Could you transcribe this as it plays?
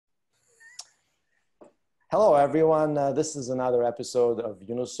Hello, everyone. This is another episode of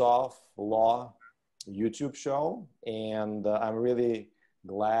Unisolve Law YouTube show, and I'm really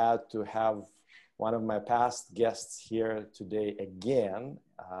glad to have one of my past guests here today again.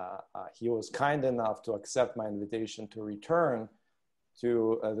 He was kind enough to accept my invitation to return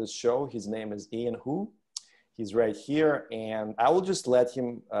to this show. His name is Ian Hu. He's right here, and I will just let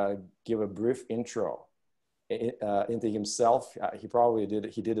him give a brief intro into himself. He probably did.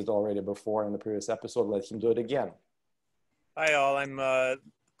 He did it already before in the previous episode. Let him do it again. Hi, all. I'm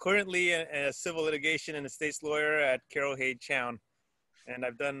currently a civil litigation and estates lawyer at Carroll Hay Chown, and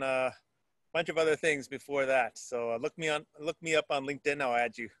I've done a bunch of other things before that. So look me up on LinkedIn. I'll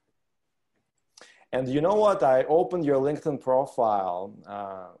add you. And you know what? I opened your LinkedIn profile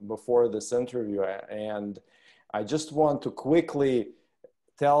before this interview, and I just want to quickly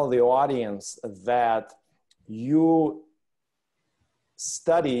tell the audience that you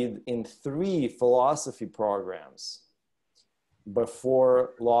studied in 3 philosophy programs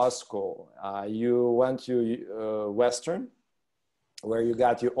before law school. You went to Western, where you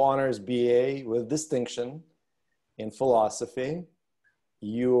got your honors BA with distinction in philosophy.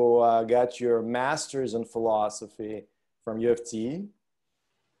 You got your master's in philosophy from U of T,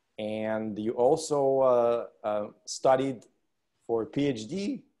 and you also studied for a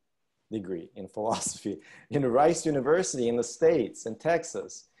PhD degree in philosophy in Rice University in the States, in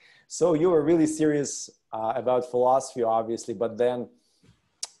Texas. So you were really serious about philosophy, obviously, but then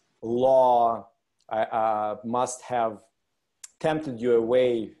law must have tempted you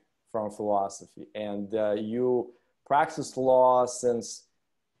away from philosophy. And you practiced law since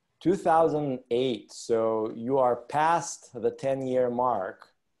 2008. So you are past the 10-year mark.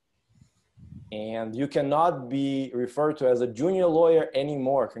 And you cannot be referred to as a junior lawyer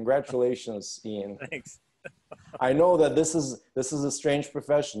anymore. Congratulations, Ian. Thanks. I know that this is a strange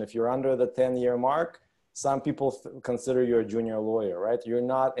profession. If you're under the 10-year mark, some people consider you a junior lawyer, right? You're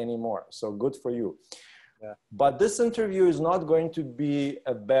not anymore. So good for you. Yeah. But this interview is not going to be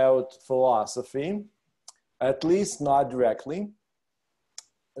about philosophy, at least not directly.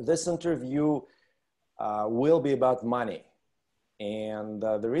 This interview will be about money. And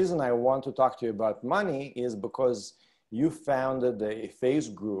the reason I want to talk to you about money is because you founded a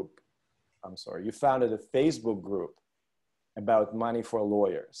Facebook group about money for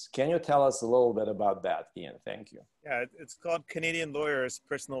lawyers. Can you tell us a little bit about that, Ian? Thank you. Yeah, it's called Canadian Lawyers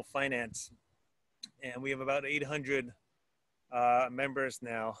Personal Finance, and we have about 800 members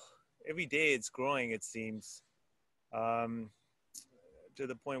now. Every day it's growing, it seems, to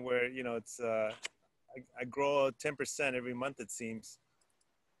the point where it's. I grow 10% every month, it seems.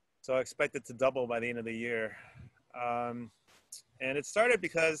 So I expect it to double by the end of the year. And it started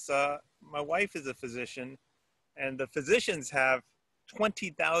because my wife is a physician, and the physicians have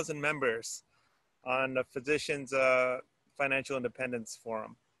 20,000 members on the Physicians Financial Independence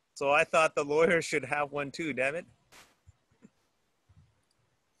Forum. So I thought the lawyers should have one too, damn it.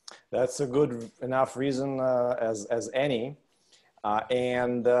 That's a good enough reason as any.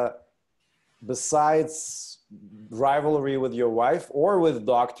 Besides rivalry with your wife or with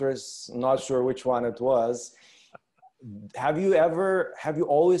doctors, not sure which one it was, have you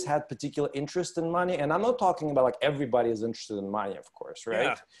always had particular interest in money? And I'm not talking about like everybody is interested in money, of course, right?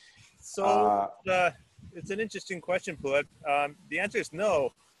 Yeah. So it's an interesting question, Pulit. The answer is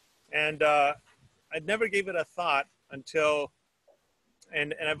no. And I never gave it a thought until,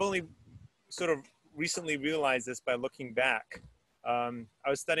 and I've only sort of recently realized this by looking back. I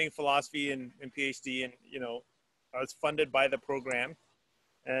was studying philosophy and PhD, and I was funded by the program,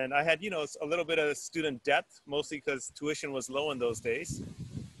 and I had a little bit of student debt, mostly because tuition was low in those days.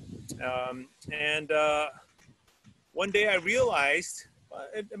 One day I realized,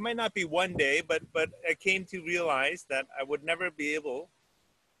 it might not be one day, but I came to realize that I would never be able,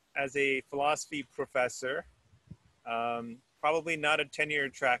 as a philosophy professor, probably not a tenure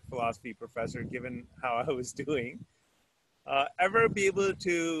track philosophy professor, given how I was doing, ever be able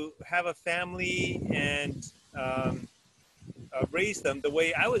to have a family and raise them the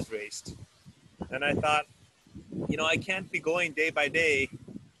way I was raised. And I thought, I can't be going day by day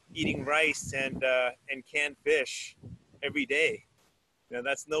eating rice and canned fish every day.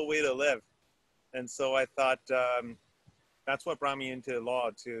 That's no way to live. And so I thought that's what brought me into law,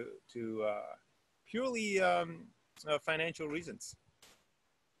 to purely financial reasons.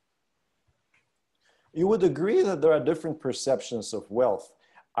 You would agree that there are different perceptions of wealth.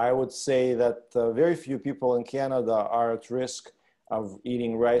 I would say that very few people in Canada are at risk of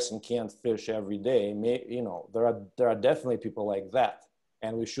eating rice and canned fish every day. There are definitely people like that,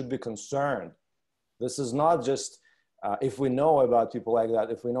 and we should be concerned. This is not just If we know about people like that,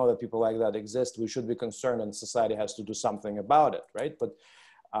 if we know that people like that exist, we should be concerned, and society has to do something about it, right? But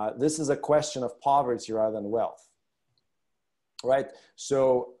this is a question of poverty rather than wealth, right?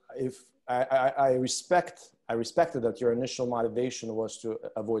 So if I respected that your initial motivation was to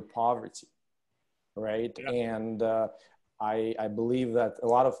avoid poverty, right? Yeah. And I believe that a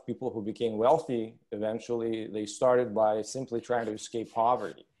lot of people who became wealthy, eventually they started by simply trying to escape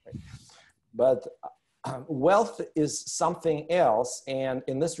poverty, right? But wealth is something else. And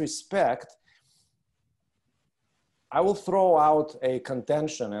in this respect, I will throw out a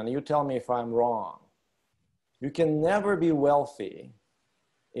contention, and you tell me if I'm wrong. You can never be wealthy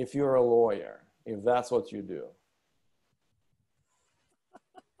if you're a lawyer, if that's what you do.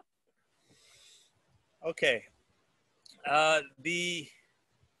 Okay. I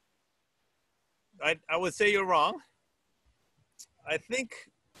would say you're wrong. I think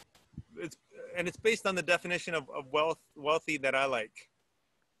it's based on the definition of wealthy that I like,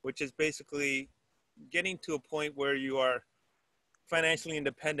 which is basically getting to a point where you are financially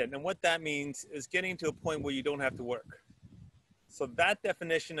independent. And what that means is getting to a point where you don't have to work. So that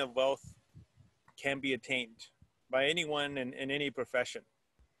definition of wealth can be attained by anyone in any profession.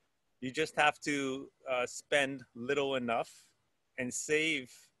 You just have to spend little enough and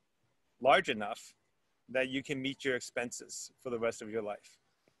save large enough that you can meet your expenses for the rest of your life.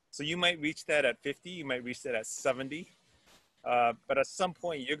 So you might reach that at 50, you might reach that at 70, but at some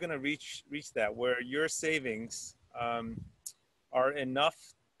point you're going to reach that where your savings are enough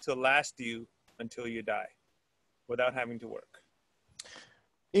to last you until you die without having to work.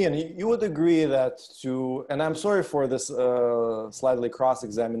 Ian, you would agree that and I'm sorry for this slightly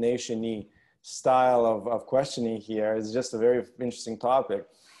cross-examination-y style of questioning here, it's just a very interesting topic.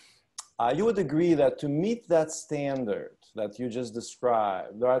 You would agree that to meet that standard that you just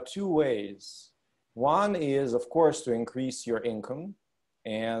described, there are two ways. One is, of course, to increase your income,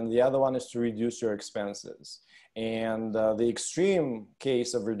 and the other one is to reduce your expenses. And the extreme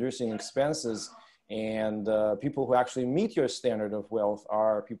case of reducing expenses and people who actually meet your standard of wealth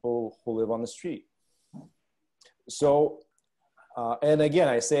are people who live on the street. So, and again,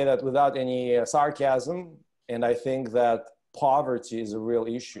 I say that without any sarcasm, and I think that poverty is a real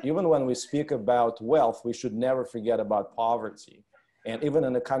issue. Even when we speak about wealth, we should never forget about poverty. And even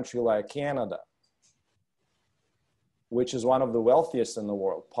in a country like Canada, which is one of the wealthiest in the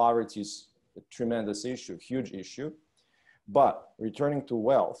world, poverty is a tremendous issue, huge issue. But returning to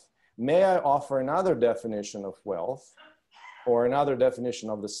wealth, may I offer another definition of wealth or another definition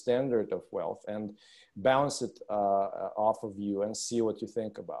of the standard of wealth and bounce it off of you and see what you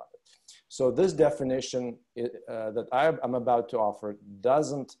think about it. So this definition that I'm about to offer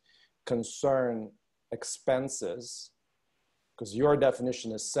doesn't concern expenses, because your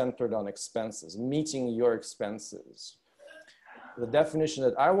definition is centered on expenses, meeting your expenses. The definition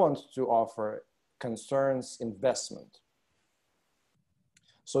that I want to offer concerns investment.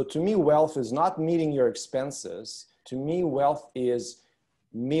 So to me, wealth is not meeting your expenses. To me, wealth is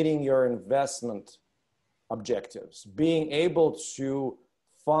meeting your investment objectives, being able to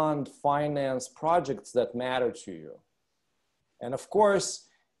finance projects that matter to you. And of course,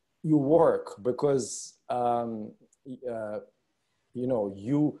 you work because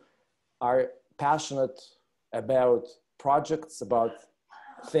you are passionate about projects, about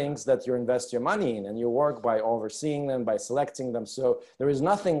things that you invest your money in, and you work by overseeing them, by selecting them. So there is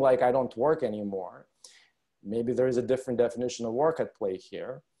nothing like I don't work anymore. Maybe there is a different definition of work at play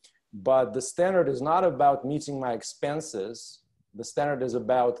here, but the standard is not about meeting my expenses. The standard is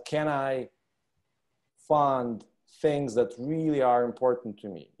about, can I fund things that really are important to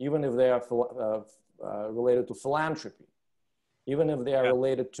me, even if they are related to philanthropy, even if they are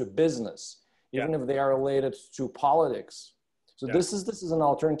related to business, even if they are related to politics. So this is an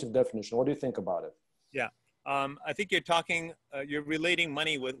alternative definition. What do you think about it? Yeah, I think you're relating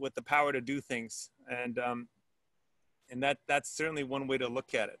money with the power to do things, and that's certainly one way to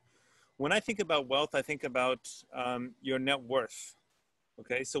look at it. When I think about wealth, I think about your net worth.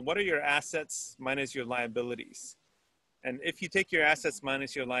 Okay, so what are your assets minus your liabilities? And if you take your assets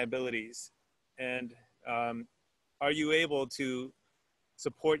minus your liabilities, and are you able to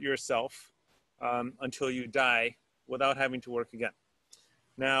support yourself until you die without having to work again?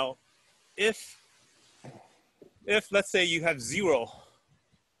 Now, if let's say you have zero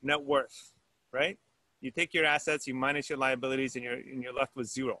net worth, right? You take your assets, you minus your liabilities, and you're left with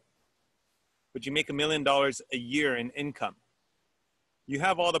zero. But you make $1 million a year in income. You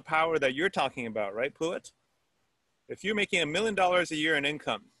have all the power that you're talking about, right, Pulit? If you're making $1 million a year in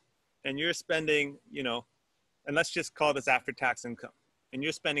income and you're spending, and let's just call this after-tax income, and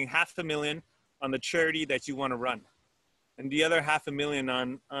you're spending $500,000 on the charity that you want to run, and the other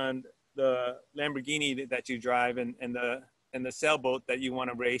 $500,000 on the Lamborghini that you drive and the sailboat that you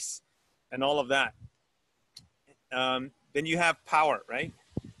want to race and all of that. Then you have power, right?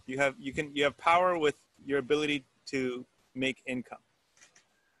 You have power with your ability to make income.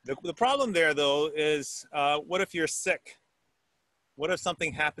 The problem there, though, is what if you're sick? What if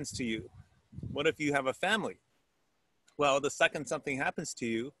something happens to you? What if you have a family? Well, the second something happens to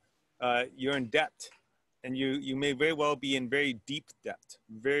you, you're in debt, and you may very well be in very deep debt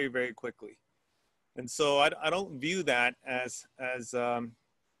very, very quickly. And so I don't view that as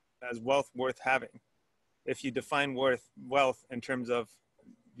wealth worth having. If you define wealth in terms of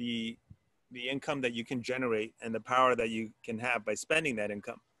the income that you can generate and the power that you can have by spending that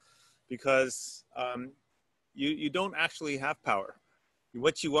income, because you don't actually have power.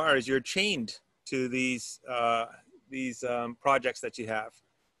 What you are is you're chained to these projects that you have.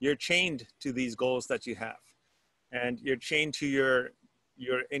 You're chained to these goals that you have, and you're chained to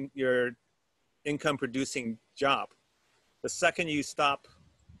your income producing job. The second you stop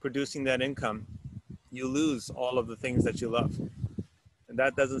producing that income, you lose all of the things that you love. And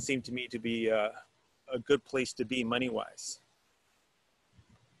that doesn't seem to me to be a good place to be money-wise.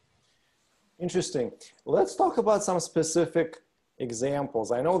 Interesting. Let's talk about some specific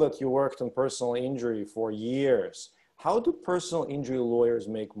examples. I know that you worked in personal injury for years. How do personal injury lawyers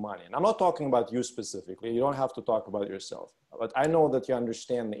make money? And I'm not talking about you specifically. You don't have to talk about yourself. But I know that you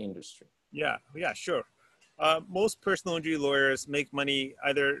understand the industry. Yeah, sure. Most personal injury lawyers make money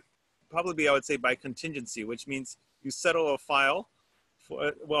either, probably I would say by contingency, which means you settle a file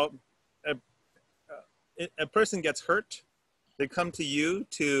for, well, a person gets hurt. They come to you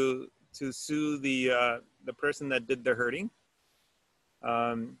to sue the person that did the hurting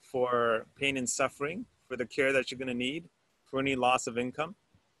for pain and suffering, for the care that you're going to need, for any loss of income.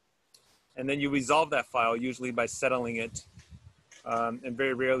 And then you resolve that file, usually by settling it, and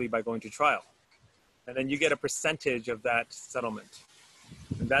very rarely by going to trial. And then you get a percentage of that settlement.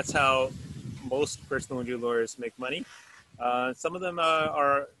 And that's how most personal injury lawyers make money. Some of them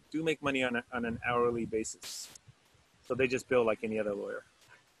do make money on an hourly basis. So they just bill like any other lawyer.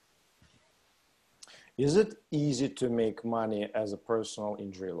 Is it easy to make money as a personal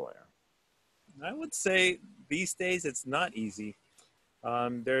injury lawyer? I would say these days it's not easy.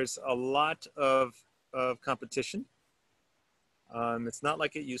 There's a lot of competition. It's not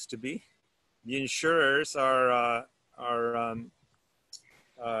like it used to be. The insurers are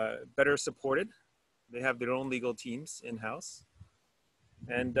better supported. They have their own legal teams in-house.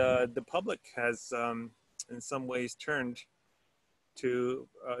 And the public has, in some ways, turned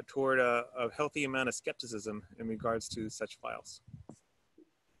toward a healthy amount of skepticism in regards to such files.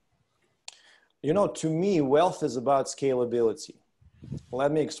 You know, to me, wealth is about scalability.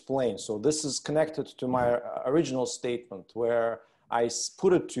 Let me explain. So this is connected to my original statement where I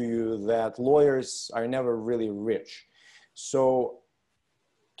put it to you that lawyers are never really rich. So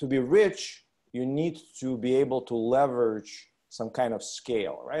to be rich, you need to be able to leverage some kind of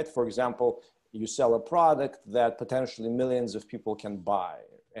scale, right? For example, you sell a product that potentially millions of people can buy.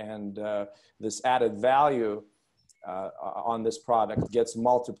 And this added value on this product gets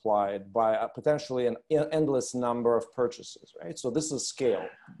multiplied by potentially an endless number of purchases, right? So this is scale.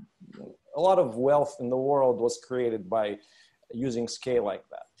 A lot of wealth in the world was created by using scale like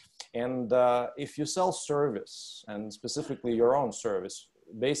that. And if you sell service, and specifically your own service,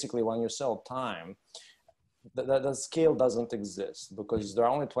 basically when you sell time, the scale doesn't exist because there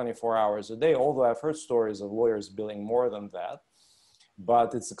are only 24 hours a day, although I've heard stories of lawyers billing more than that,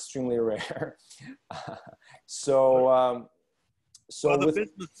 but it's extremely rare. So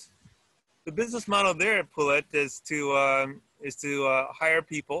the business model there, Poulet, is to hire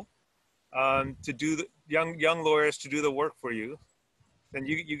people to do the young lawyers to do the work for you. Then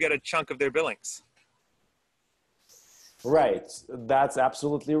you get a chunk of their billings. Right, that's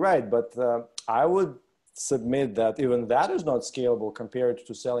absolutely right. But I would submit that even that is not scalable compared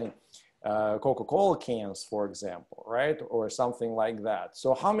to selling Coca-Cola cans, for example, right? Or something like that.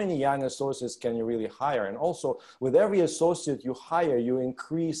 So how many young associates can you really hire? And also with every associate you hire, you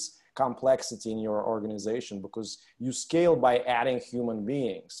increase complexity in your organization because you scale by adding human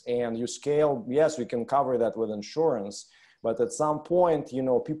beings. And you scale, yes, we can cover that with insurance, but at some point, you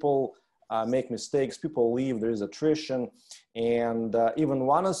know, people make mistakes, people leave, there is attrition, and even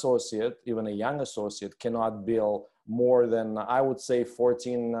one associate, even a young associate, cannot bill more than, I would say,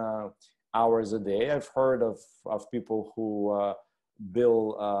 14 hours a day. I've heard of people who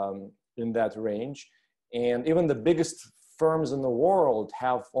bill in that range, and even the biggest firms in the world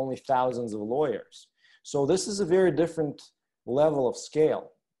have only thousands of lawyers. So this is a very different level of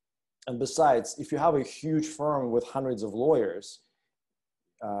scale. And besides, if you have a huge firm with hundreds of lawyers,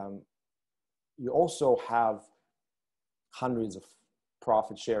 you also have hundreds of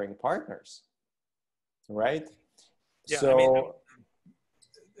profit sharing partners, right? Yeah, So I mean,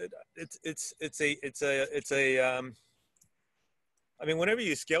 I mean, whenever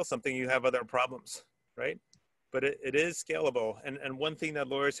you scale something, you have other problems, right? But it is scalable. And one thing that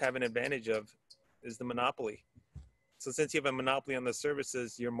lawyers have an advantage of is the monopoly. So since you have a monopoly on the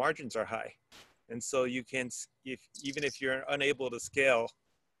services, your margins are high. And so you can, even if you're unable to scale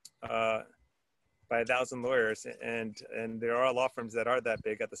by 1,000 lawyers, and there are law firms that are that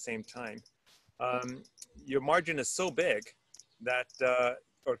big at the same time, your margin is so big that,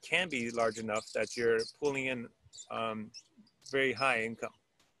 or can be large enough that you're pulling in very high income.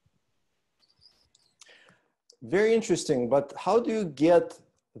 very interesting, but how do you get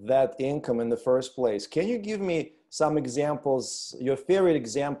that income in the first place? Can you give me some examples, your favorite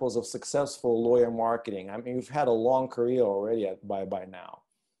examples of successful lawyer marketing? I mean, you've had a long career already by now.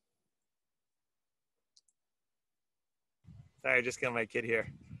 Sorry, I just got my kid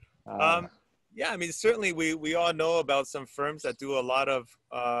here. Yeah, I mean, certainly we all know about some firms that do a lot of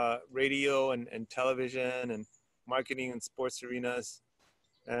radio and television and marketing in sports arenas.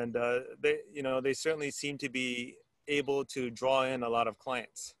 And they certainly seem to be able to draw in a lot of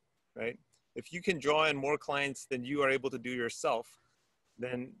clients, right? If you can draw in more clients than you are able to do yourself,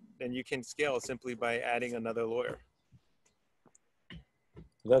 then you can scale simply by adding another lawyer.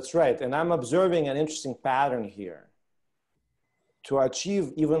 That's right. And I'm observing an interesting pattern here. To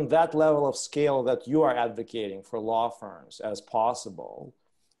achieve even that level of scale that you are advocating for law firms as possible,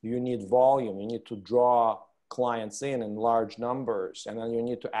 you need volume. You need to draw clients in large numbers, and then you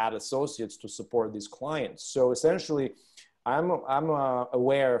need to add associates to support these clients. So essentially, I'm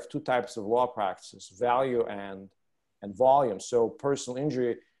aware of two types of law practices: value and volume. So personal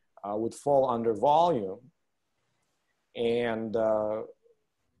injury would fall under volume, and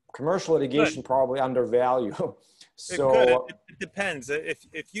commercial litigation probably under value. So it depends.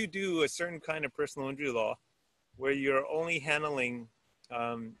 If you do a certain kind of personal injury law, where you're only handling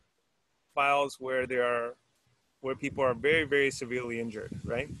files where people are very, very severely injured,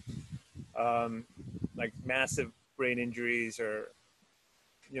 right? Like massive brain injuries, or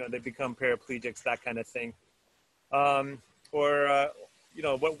they become paraplegics, that kind of thing, or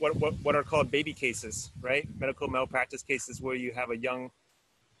what are called baby cases, right? Medical malpractice cases where you have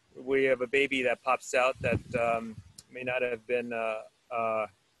a baby that pops out that may not have been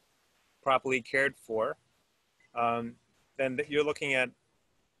properly cared for. Then you're looking at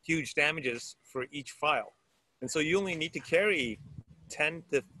huge damages for each file. And so you only need to carry 10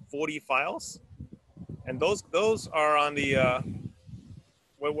 to 40 files. And those are on the,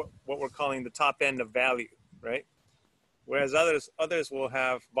 what we're calling the top end of value, right? Whereas others will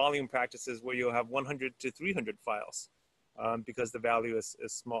have volume practices where you'll have 100 to 300 files because the value is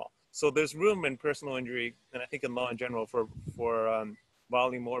small. So there's room in personal injury, and I think in law in general, for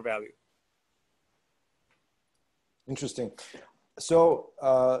volume or value. Interesting. So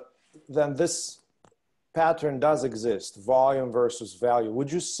then this pattern does exist, volume versus value.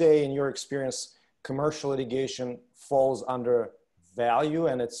 Would you say, in your experience, commercial litigation falls under value,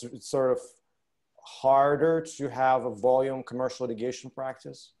 and it's sort of harder to have a volume commercial litigation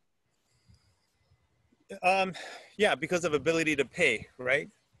practice? Yeah, because of ability to pay, right?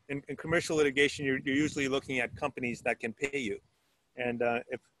 In commercial litigation, you're usually looking at companies that can pay you. And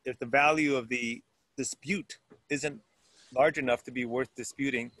if the value of the dispute isn't large enough to be worth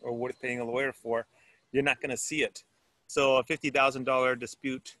disputing or worth paying a lawyer for, you're not going to see it. So a $50,000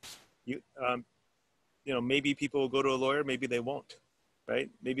 dispute, maybe people will go to a lawyer, maybe they won't, right?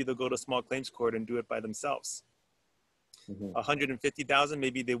 Maybe they'll go to small claims court and do it by themselves. Mm-hmm. 150,000,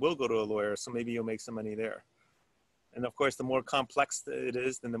 maybe they will go to a lawyer, so maybe you'll make some money there. And of course, the more complex it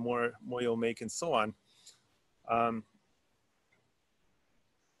is, then the more you'll make, and so on.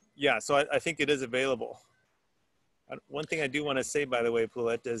 Yeah, so I think it is available. One thing I do want to say, by the way,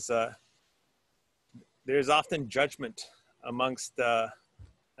 Poulette, is there's often judgment amongst, I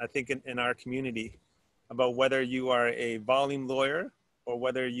think, in our community about whether you are a volume lawyer or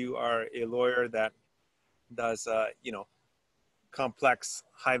whether you are a lawyer that does, complex,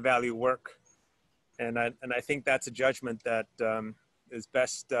 high-value work. And I think that's a judgment that is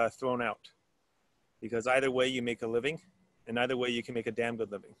best thrown out, because either way you make a living, and either way you can make a damn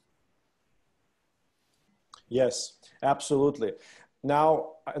good living. Yes, absolutely.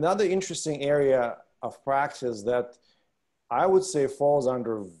 Now, another interesting area of practice that I would say falls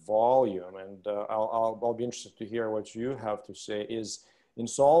under volume, and I'll be interested to hear what you have to say, is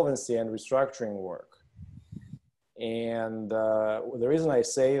insolvency and restructuring work. And the reason I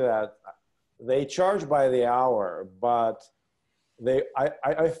say that, they charge by the hour, but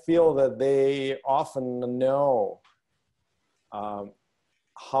I feel that they often know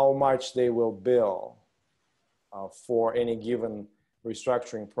how much they will bill for any given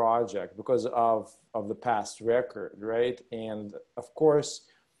restructuring project because of the past record, right? And of course,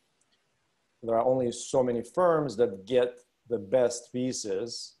 there are only so many firms that get the best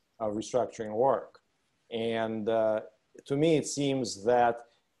pieces of restructuring work. And to me, it seems that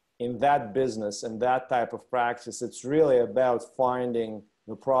in that business and that type of practice, it's really about finding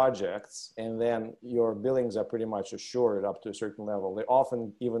the projects, and then your billings are pretty much assured up to a certain level. They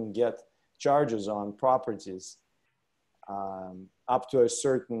often even get charges on properties up to a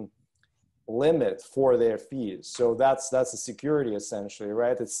certain limit for their fees. So that's a security essentially,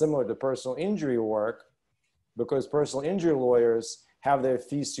 right? It's similar to personal injury work, because personal injury lawyers have their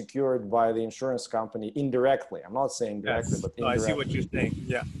fees secured by the insurance company indirectly. I'm not saying directly, Yes. but No, I indirectly. see what you're saying.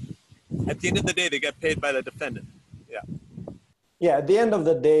 Yeah. At the end of the day, they get paid by the defendant. Yeah. Yeah, at the end of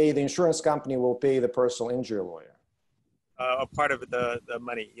the day, the insurance company will pay the personal injury lawyer. A part of the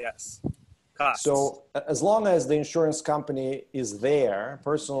money, yes. Costs. So as long as the insurance company is there,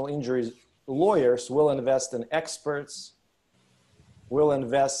 personal injury lawyers will invest in experts, will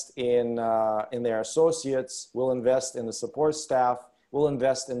invest in their associates, will invest in the support staff, will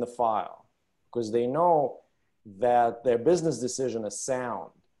invest in the file, because they know that their business decision is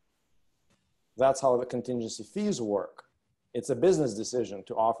sound. That's how the contingency fees work. It's a business decision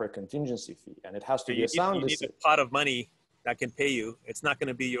to offer a contingency fee, and it has to be a sound decision. You need a pot of money that can pay you. It's not going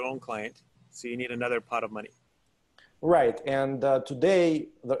to be your own client, so you need another pot of money. Right, and today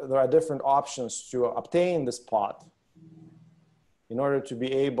there are different options to obtain this pot in order to be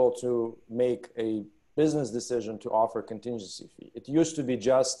able to make a business decision to offer a contingency fee. It used to be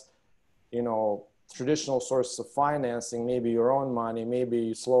just, traditional sources of financing, maybe your own money, maybe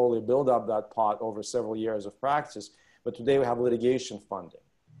you slowly build up that pot over several years of practice. But today we have litigation funding,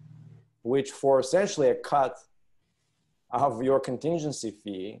 which for essentially a cut of your contingency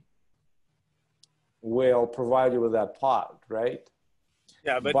fee will provide you with that pot, right?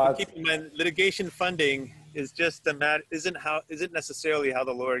 Yeah, but keep in mind, litigation funding is just isn't necessarily how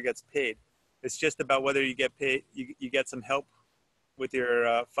the lawyer gets paid. It's just about whether you get paid, you get some help with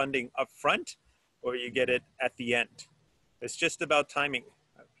your funding up front, or you get it at the end. It's just about timing.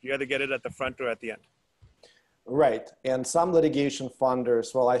 You either get it at the front or at the end. Right, and some litigation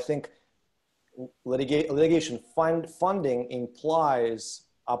funders, well, I think litigation funding implies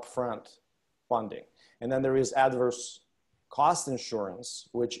upfront funding. And then there is adverse cost insurance,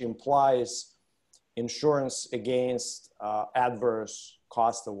 which implies insurance against adverse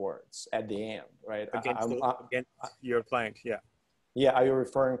cost awards at the end, right? Against your client, yeah. Yeah, are you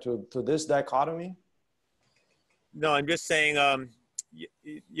referring to this dichotomy? No, I'm just saying,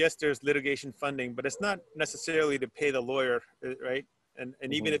 yes, there's litigation funding, but it's not necessarily to pay the lawyer, right? And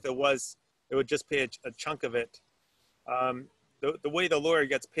even if it was, it would just pay a chunk of it. The way the lawyer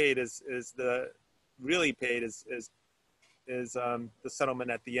gets paid is the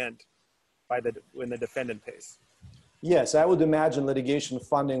settlement at the end when the defendant pays. Yes, I would imagine litigation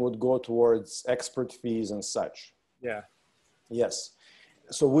funding would go towards expert fees and such. Yeah. Yes.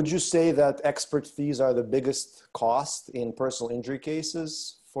 So would you say that expert fees are the biggest cost in personal injury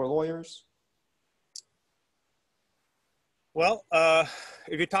cases for lawyers? Well,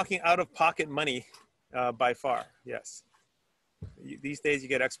 if you're talking out-of-pocket money, by far, yes. These days you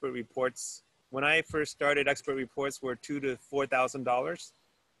get expert reports. When I first started, expert reports were $2,000 to $4,000,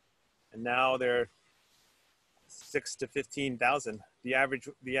 and now they're $6,000 to $15,000.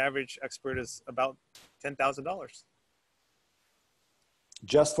 The average expert is about $10,000.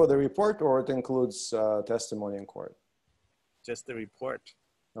 Just for the report, or it includes testimony in court? Just the report.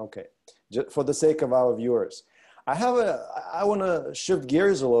 Okay. Just for the sake of our viewers, I want to shift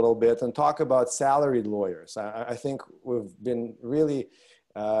gears a little bit and talk about salaried lawyers. I think we've been really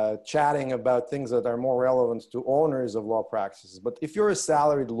chatting about things that are more relevant to owners of law practices. But if you're a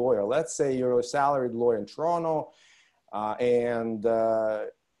salaried lawyer, let's say you're a salaried lawyer in Toronto, and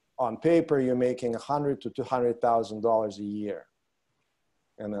on paper you're making $100,000 to $200,000 a year,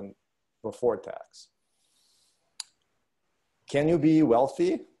 and then before tax. Can you be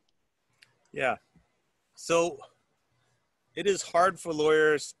wealthy? Yeah. So it is hard for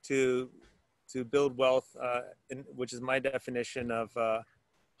lawyers to build wealth, which is my definition of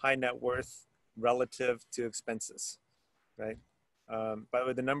high net worth relative to expenses, right? By the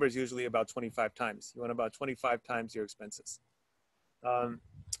way, the number is usually about 25 times. You want about 25 times your expenses.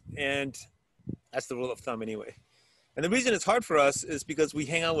 And that's the rule of thumb anyway. And the reason it's hard for us is because we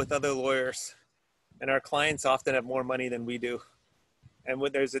hang out with other lawyers and our clients often have more money than we do. And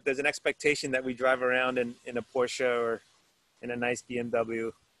when there's an expectation that we drive around in a Porsche or in a nice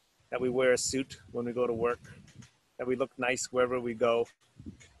BMW, that we wear a suit when we go to work, that we look nice wherever we go.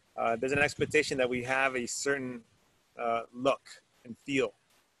 There's an expectation that we have a certain look and feel.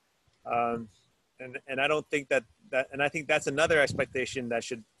 And I don't think and I think that's another expectation that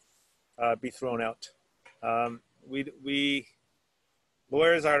should be thrown out. We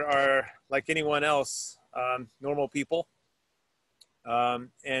lawyers are like anyone else, normal people.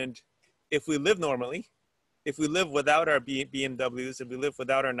 And if we live normally, if we live without our BMWs, if we live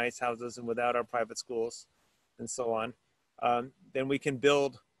without our nice houses and without our private schools and so on, then we can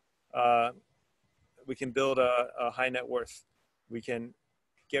build a high net worth. We can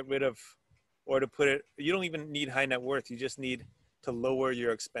get rid of, or to put it, you don't even need high net worth. You just need to lower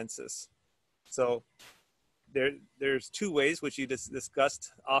your expenses. So there's two ways, which you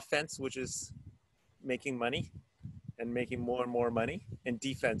discussed: offense, which is making money and making more and more money, and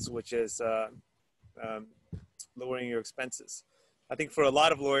defense, which is lowering your expenses. I think for a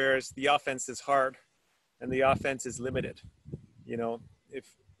lot of lawyers, the offense is hard and the offense is limited. You know, if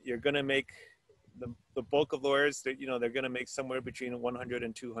you're going to make the bulk of lawyers, they're going to make somewhere between 100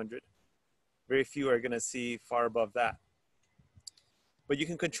 and 200. Very few are going to see far above that. But you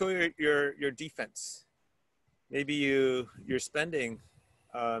can control your defense. Maybe you're spending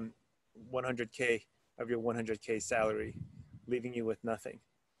 100K of your 100K salary, leaving you with nothing.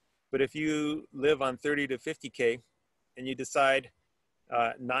 But if you live on 30 to 50K and you decide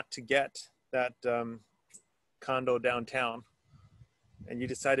not to get that condo downtown, and you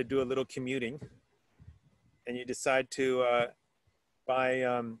decide to do a little commuting, and you decide to buy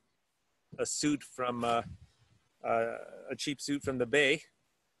a suit from a cheap suit from the Bay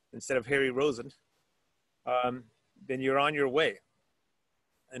instead of Harry Rosen, then you're on your way.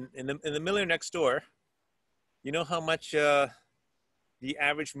 And in the millionaire next door, you know how much the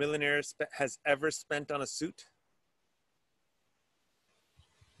average millionaire has ever spent on a suit?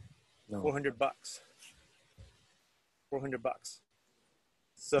 No. $400. $400.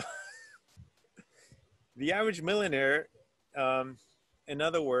 So the average millionaire, in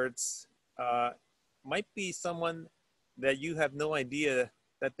other words, might be someone that you have no idea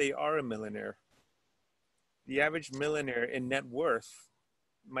that they are a millionaire. The average millionaire in net worth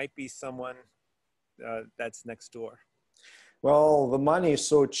might be someone that's next door. Well, the money is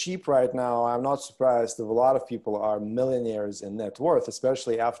so cheap right now. I'm not surprised if a lot of people are millionaires in net worth,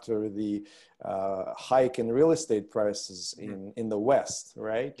 especially after the hike in real estate prices in the West,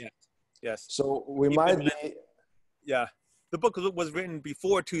 right? Yeah. Yes. So we might be. Yeah. The book was written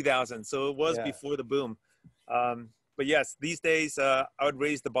before 2000, so it was before the boom. But yes, these days I would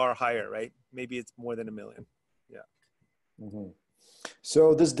raise the bar higher, right? Maybe it's more than $1 million. Yeah. Mm-hmm.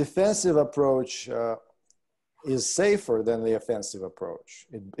 So this defensive approach is safer than the offensive approach.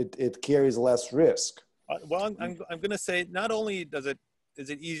 It carries less risk. Well, I'm going to say not only is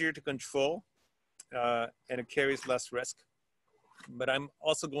it easier to control and it carries less risk, but I'm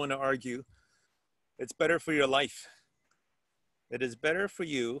also going to argue it's better for your life. It is better for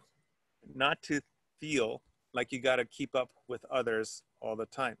you not to feel like you got to keep up with others all the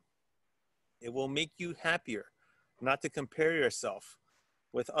time. It will make you happier not to compare yourself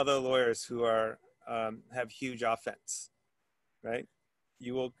with other lawyers who are have huge offense, right?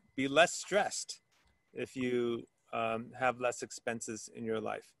 You will be less stressed if you have less expenses in your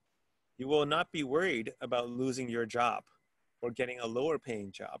life. You will not be worried about losing your job or getting a lower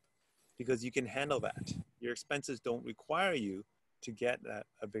paying job because you can handle that. Your expenses don't require you to get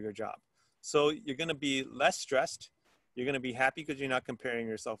a bigger job. So you're going to be less stressed. You're going to be happy because you're not comparing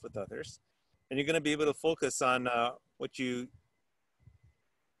yourself with others. And you're going to be able to focus on what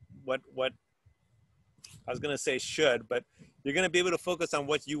I was going to say should, but you're going to be able to focus on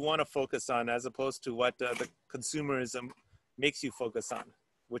what you want to focus on as opposed to what the consumerism makes you focus on,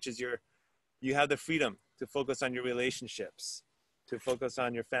 which is you have the freedom to focus on your relationships, to focus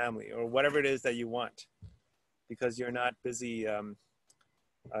on your family or whatever it is that you want, because you're not busy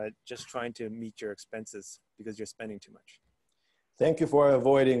just trying to meet your expenses because you're spending too much. Thank you for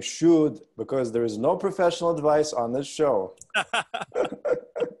avoiding should, because there is no professional advice on this show.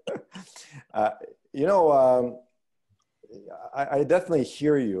 I definitely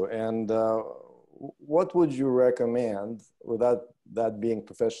hear you. And what would you recommend, without that being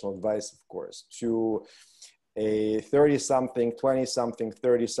professional advice, of course, to a 30-something, 20-something,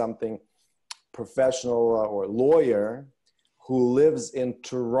 30-something professional or lawyer who lives in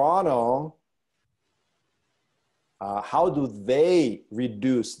Toronto? How do they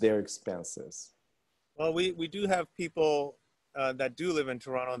reduce their expenses? Well, we do have people that do live in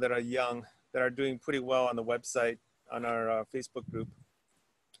Toronto that are young that are doing pretty well on the website, on our Facebook group.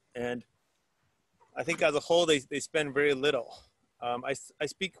 And I think as a whole, they spend very little. I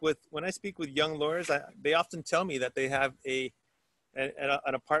speak with, when I speak with young lawyers, they often tell me that they have an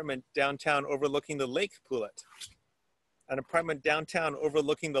apartment downtown overlooking the lake, Poulet. An apartment downtown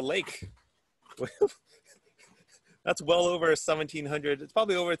overlooking the lake. That's well over $1,700. It's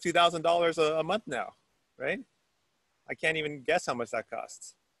probably over $2,000 a month now, right? I can't even guess how much that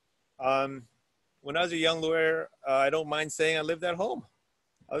costs. When I was a young lawyer, I don't mind saying I lived at home.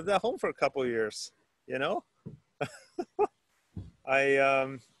 I lived at home for a couple of years, you know?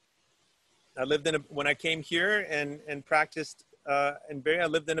 I lived in when I came here and practiced in Barrie, I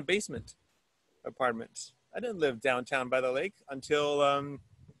lived in a basement apartment. I didn't live downtown by the lake until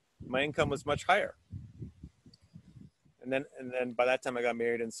my income was much higher. And then by that time I got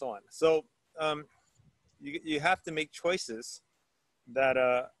married and so on. So you have to make choices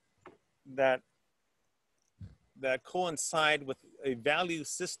that coincide with a value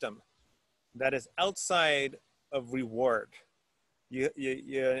system that is outside of reward.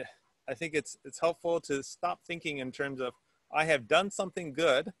 I think it's helpful to stop thinking in terms of, I have done something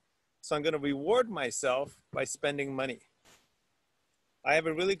good, so I'm going to reward myself by spending money. I have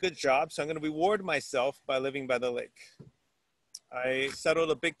a really good job, so I'm going to reward myself by living by the lake. I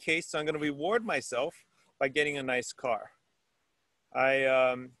settled a big case, so I'm going to reward myself by getting a nice car.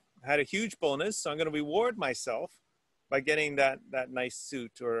 I had a huge bonus, so I'm going to reward myself by getting that nice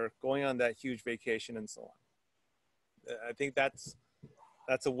suit or going on that huge vacation and so on. I think that's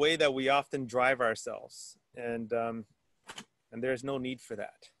a way that we often drive ourselves, and there's no need for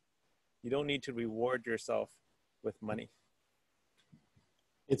that. You don't need to reward yourself with money.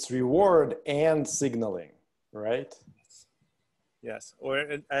 It's reward and signaling, right? Yes. Or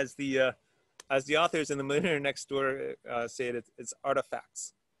as the authors in The Millionaire Next Door say it, it's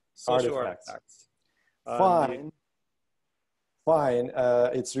artifacts. Social artifacts. Fine.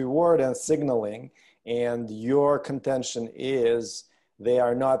 It's reward and signaling, and your contention is they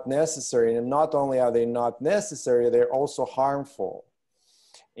are not necessary. And not only are they not necessary, they're also harmful.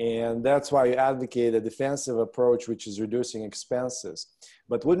 And that's why you advocate a defensive approach, which is reducing expenses.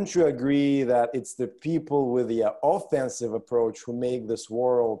 But wouldn't you agree that it's the people with the offensive approach who make this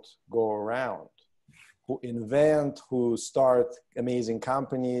world go around, who invent, who start amazing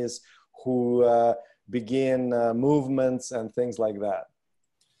companies, who begin movements and things like that?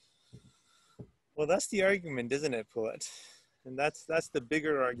 Well, that's the argument, isn't it, Poulet? And that's the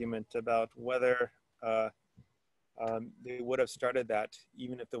bigger argument about whether they would have started that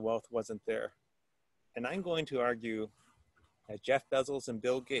even if the wealth wasn't there. And I'm going to argue that Jeff Bezos and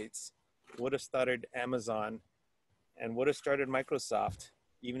Bill Gates would have started Amazon and would have started Microsoft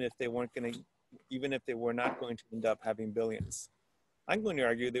even if they were not going to end up having billions. I'm going to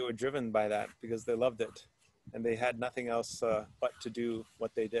argue they were driven by that because they loved it and they had nothing else but to do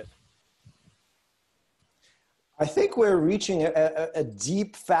what they did. I think we're reaching a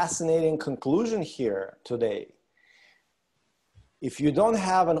deep, fascinating conclusion here today. If you don't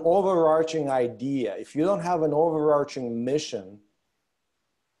have an overarching idea, if you don't have an overarching mission,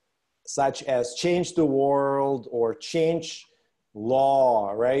 such as change the world or change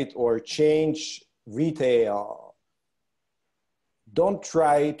law, right? Or change retail, don't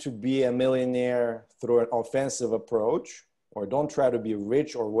try to be a millionaire through an offensive approach, or don't try to be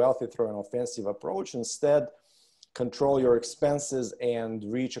rich or wealthy through an offensive approach. Instead, control your expenses and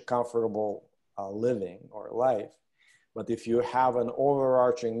reach a comfortable living or life. But if you have an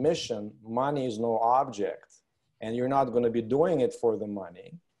overarching mission, money is no object, and you're not going to be doing it for the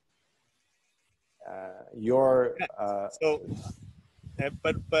money.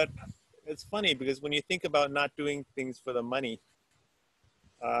 But it's funny because when you think about not doing things for the money,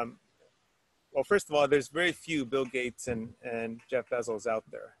 well, first of all, there's very few Bill Gates and Jeff Bezos out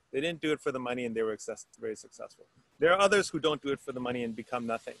there. They didn't do it for the money and they were very successful. There are others who don't do it for the money and become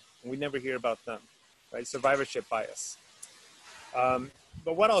nothing. And we never hear about them, right? Survivorship bias. But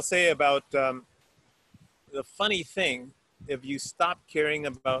what I'll say about the funny thing, if you stop caring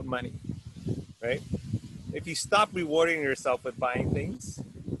about money, right? If you stop rewarding yourself with buying things,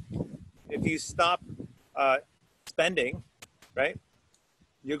 if you stop spending, right?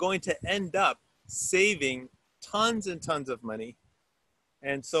 You're going to end up saving tons and tons of money.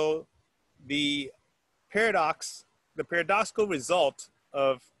 And so the paradoxical result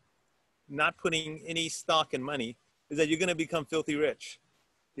of not putting any stock in money is that you're going to become filthy rich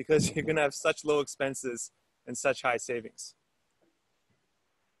because you're going to have such low expenses and such high savings.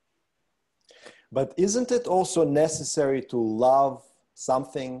 But isn't it also necessary to love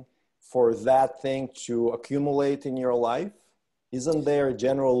something for that thing to accumulate in your life? Isn't there a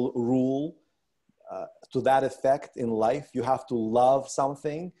general rule to that effect in life. You have to love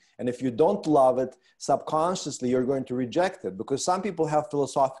something. And if you don't love it, subconsciously, you're going to reject it, because some people have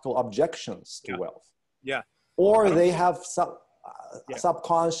philosophical objections to wealth. Yeah. Or they have some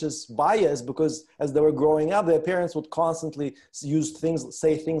subconscious bias, because as they were growing up, their parents would constantly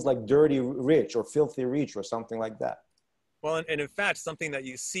say things like dirty rich or filthy rich or something like that. Well, and in fact, something that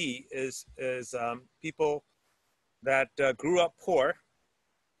you see is people that grew up poor,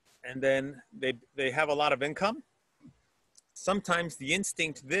 and then they have a lot of income. Sometimes the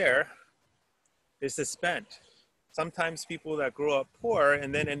instinct there is to spend. Sometimes people that grow up poor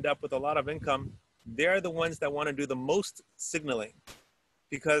and then end up with a lot of income, they're the ones that want to do the most signaling.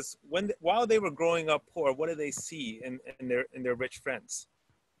 Because while they were growing up poor, what did they see in their rich friends?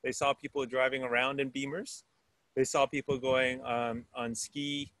 They saw people driving around in Beamers. They saw people going on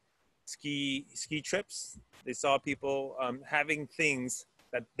ski trips. They saw people having things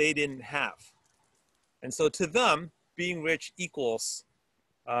that they didn't have. And so to them, being rich equals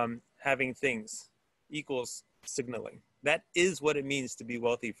having things, equals signaling. That is what it means to be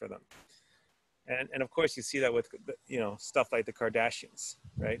wealthy for them. And of course, you see that with, you know, stuff like the Kardashians,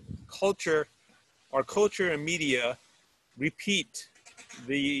 right? Our culture and media repeat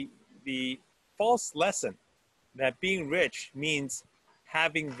the false lesson that being rich means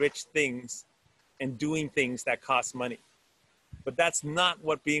having rich things and doing things that cost money. But that's not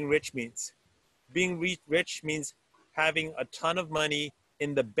what being rich means. Being rich means having a ton of money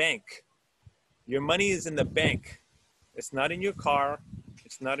in the bank. Your money is in the bank. It's not in your car.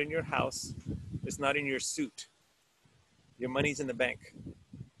 It's not in your house. It's not in your suit. Your money's in the bank.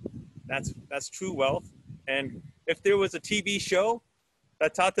 That's true wealth. And if there was a TV show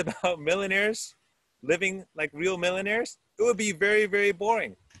that talked about millionaires living like real millionaires, it would be very, very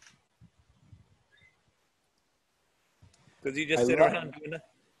boring. Because you just sit around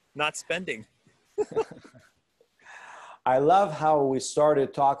not spending. I love how we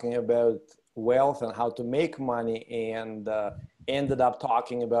started talking about wealth and how to make money, and ended up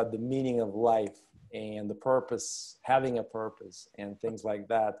talking about the meaning of life and the purpose, having a purpose and things like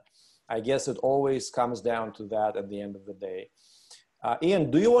that. I guess it always comes down to that at the end of the day. Ian,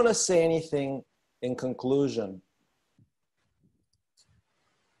 do you want to say anything in conclusion?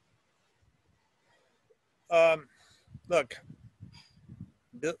 Look,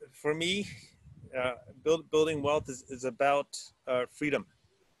 for me, building wealth is about freedom.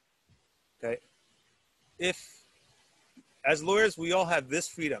 Okay. As lawyers, we all have this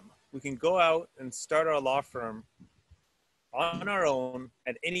freedom. We can go out and start our law firm on our own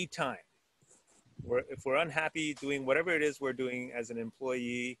at any time. If we're unhappy doing whatever it is we're doing as an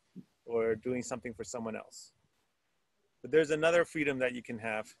employee or doing something for someone else. But there's another freedom that you can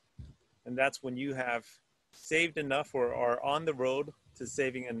have, and that's when you have saved enough or are on the road to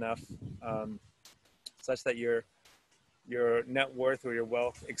saving enough such that your net worth or your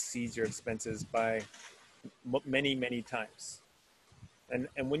wealth exceeds your expenses by many, many times.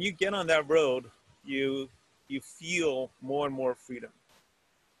 And when you get on that road, you feel more and more freedom.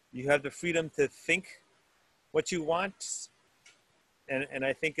 You have the freedom to think what you want. And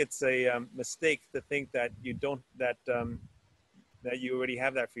I think it's a mistake to think that you don't, that you already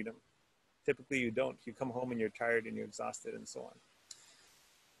have that freedom. Typically you don't. You come home and you're tired and you're exhausted and so on.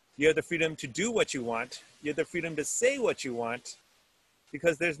 You have the freedom to do what you want. You have the freedom to say what you want,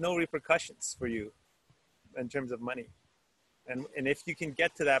 because there's no repercussions for you in terms of money. And if you can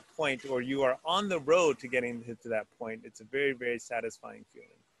get to that point, or you are on the road to getting to that point, it's a very, very satisfying feeling.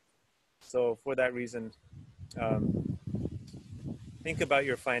 So for that reason, think about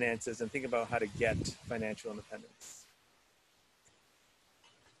your finances and think about how to get financial independence.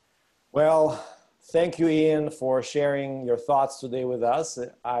 Well, thank you, Ian, for sharing your thoughts today with us.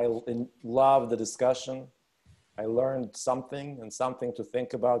 I love the discussion. I learned something, and something to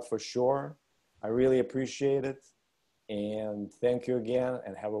think about for sure. I really appreciate it. And thank you again,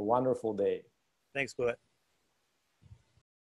 and have a wonderful day. Thanks, Bullet.